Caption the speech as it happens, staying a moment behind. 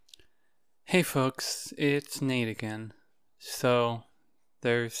Hey folks, it's Nate again. So,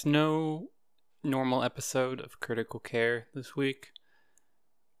 there's no normal episode of Critical Care this week.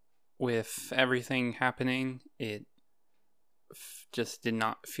 With everything happening, it just did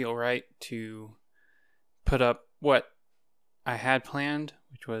not feel right to put up what I had planned,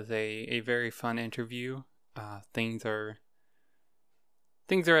 which was a very fun interview. Things are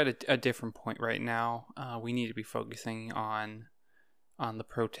at a different point right now. We need to be focusing on the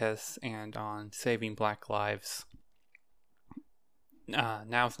protests and on saving Black lives.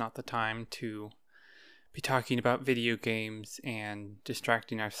 Now's not the time to be talking about video games and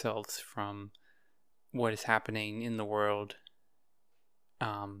distracting ourselves from what is happening in the world.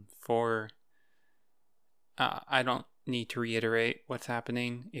 I don't need to reiterate what's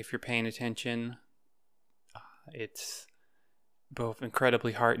happening. If you're paying attention, it's both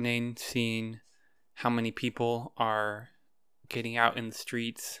incredibly heartening seeing how many people are getting out in the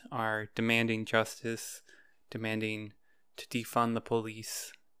streets, are demanding justice, demanding to defund the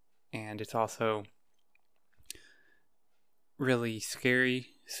police, and it's also really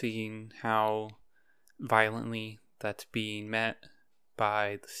scary seeing how violently that's being met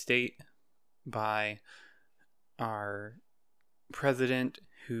by the state, by our president,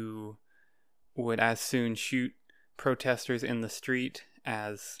 who would as soon shoot protesters in the street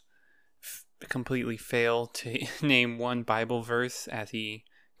as completely fail to name one Bible verse as he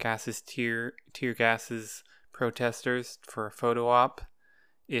tear gases protesters for a photo op.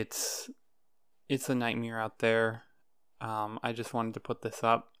 It's a nightmare out there. I just wanted to put this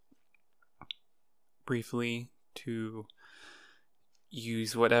up briefly to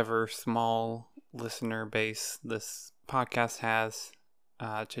use whatever small listener base this podcast has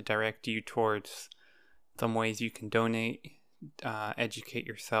to direct you towards some ways you can donate, educate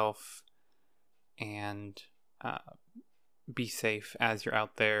yourself, and be safe as you're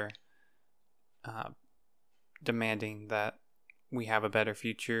out there demanding that we have a better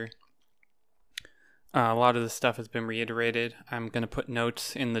future. A lot of this stuff has been reiterated. I'm going to put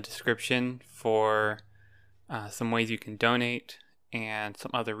notes in the description for some ways you can donate and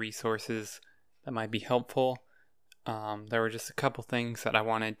some other resources that might be helpful. There were just a couple things that I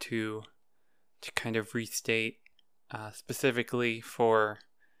wanted to kind of restate specifically for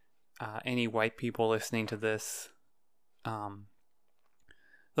any white people listening to this.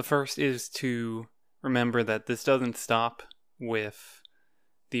 The first is to remember that this doesn't stop with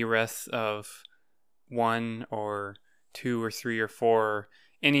the arrests of 1 or 2 or 3 or 4, or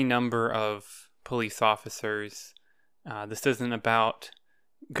any number of police officers. This isn't about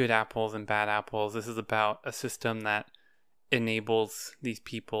good apples and bad apples. This is about a system that enables these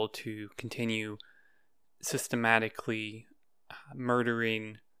people to continue systematically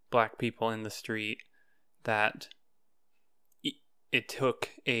murdering Black people in the street. That it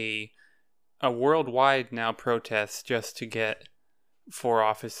took a worldwide now protest just to get 4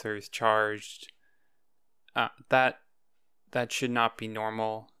 officers charged. That should not be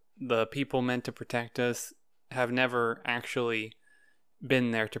normal. The people meant to protect us have never actually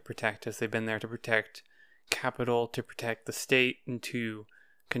been there to protect us. They've been there to protect capital, to protect the state, and to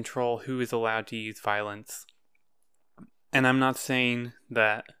control who is allowed to use violence. And I'm not saying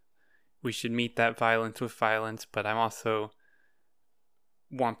that we should meet that violence with violence, but I also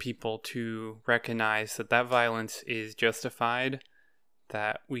want people to recognize that that violence is justified,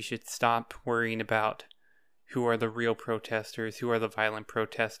 that we should stop worrying about who are the real protesters, who are the violent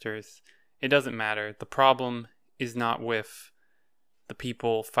protesters. It doesn't matter. The problem is not with the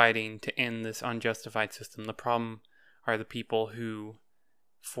people fighting to end this unjustified system. The problem are the people who,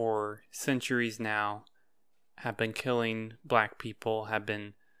 for centuries now, have been killing Black people, have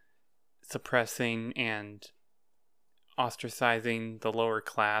been suppressing and ostracizing the lower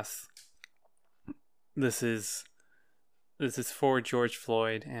class. This is for George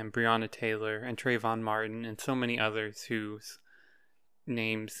Floyd and Breonna Taylor and Trayvon Martin and so many others whose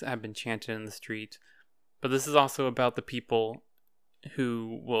names have been chanted in the street. But this is also about the people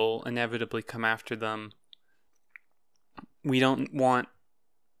who will inevitably come after them. We don't want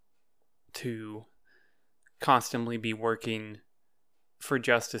to constantly be working for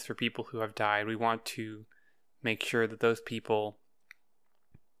justice for people who have died. We want to make sure that those people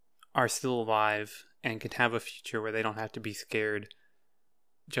are still alive and can have a future where they don't have to be scared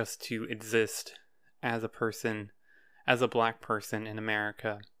just to exist as a person, as a Black person in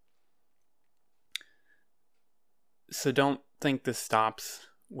America. So don't think this stops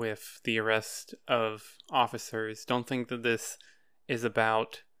with the arrest of officers. Don't think that this is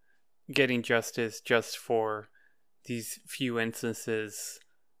about getting justice just for these few instances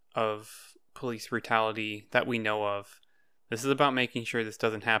of police brutality that we know of. This is about making sure this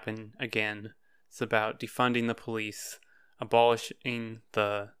doesn't happen again. It's about defunding the police, abolishing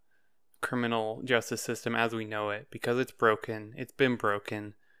the criminal justice system as we know it, because it's broken. It's been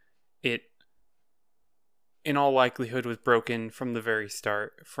broken. It, in all likelihood, was broken from the very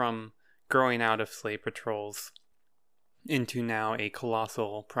start, from growing out of slave patrols into now a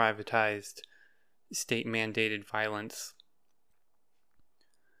colossal, privatized, state-mandated violence.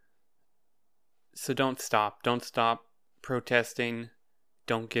 So don't stop. Don't stop protesting.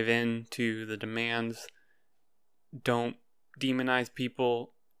 Don't give in to the demands. Don't demonize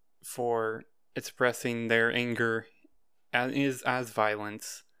people for expressing their anger as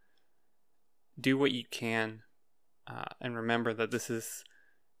violence. Do what you can, and remember that this is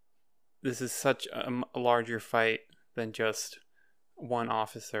such a larger fight than just one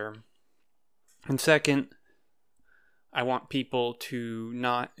officer. And second, I want people to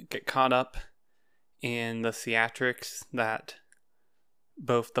not get caught up in the theatrics that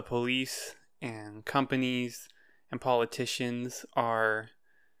both the police and companies and politicians are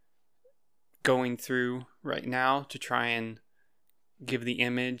going through right now to try and give the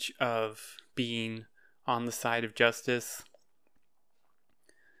image of being on the side of justice.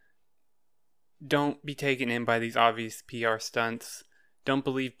 Don't be taken in by these obvious PR stunts. Don't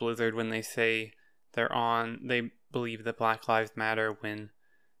believe Blizzard when they say they believe that Black Lives Matter when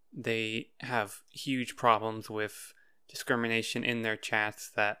they have huge problems with discrimination in their chats,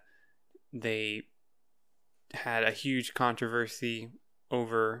 that they had a huge controversy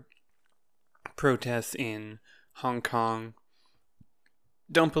over protests in Hong Kong.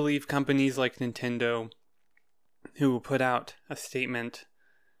 Don't believe companies like Nintendo, who will put out a statement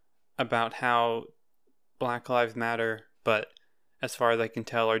about how Black Lives Matter, but as far as I can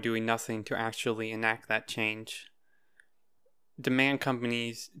tell, are doing nothing to actually enact that change. Demand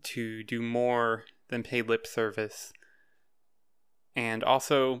companies to do more than pay lip service. And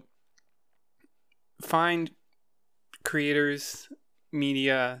also find creators,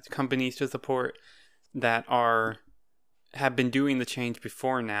 media companies to support that have been doing the change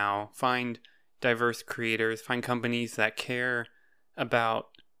before now. Find diverse creators, find companies that care about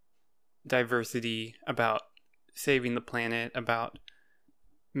diversity, about saving the planet, about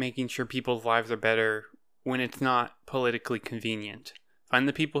making sure people's lives are better when it's not politically convenient. Find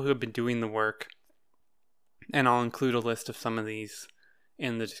the people who have been doing the work, and I'll include a list of some of these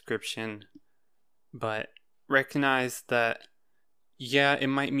in the description. But recognize that, yeah, it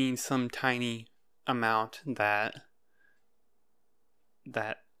might mean some tiny amount that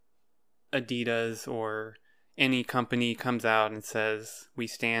Adidas or any company comes out and says, we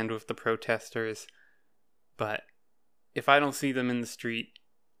stand with the protesters. But if I don't see them in the street,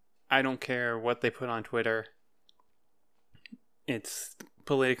 I don't care what they put on Twitter. It's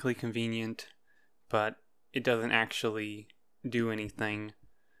politically convenient, but it doesn't actually do anything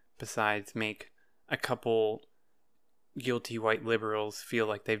besides make a couple guilty white liberals feel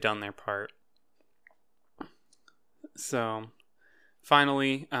like they've done their part. So,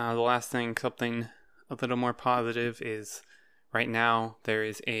 finally, the last thing, something a little more positive, is right now there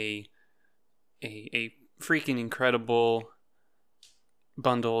is a freaking incredible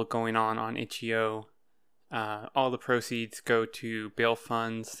bundle going on itch.io. All the proceeds go to bail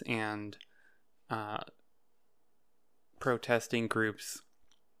funds and protesting groups.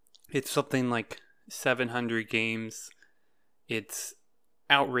 It's something like 700 games. It's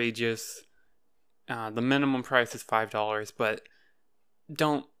outrageous. The minimum price is $5, but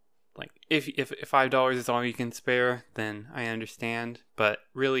don't, like, if $5 is all you can spare, then I understand. But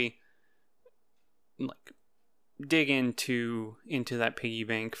really, like, dig into that piggy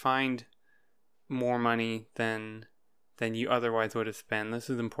bank. Find more money than you otherwise would have spent. This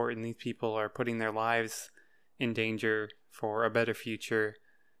is important. These people are putting their lives in danger for a better future,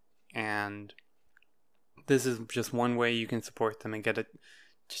 and this is just one way you can support them and get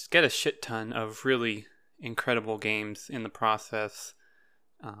a shit ton of really incredible games in the process.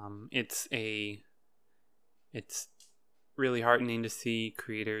 It's really heartening to see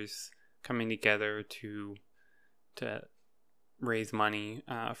creators coming together to raise money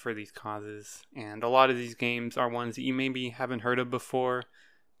for these causes. And a lot of these games are ones that you maybe haven't heard of before,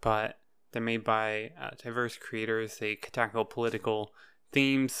 but they're made by diverse creators. They tackle political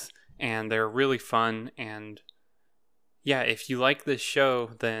themes, and they're really fun. And yeah, if you like this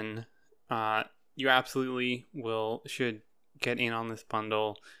show, then you absolutely should get in on this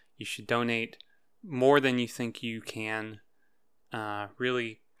bundle. You should donate more than you think you can.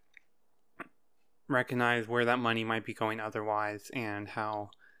 Really recognize where that money might be going otherwise, and how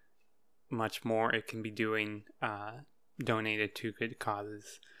much more it can be doing donated to good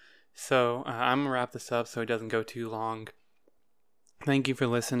causes. So I'm gonna wrap this up so it doesn't go too long. thank you for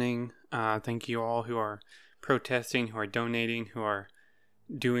listening. Thank you all who are protesting, who are donating, who are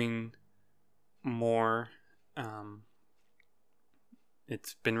doing more.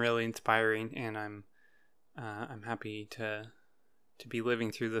 It's been really inspiring, and I'm happy to be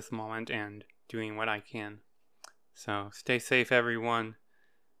living through this moment and doing what I can. So stay safe, everyone.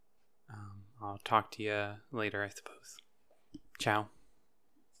 I'll talk to you later, I suppose. Ciao.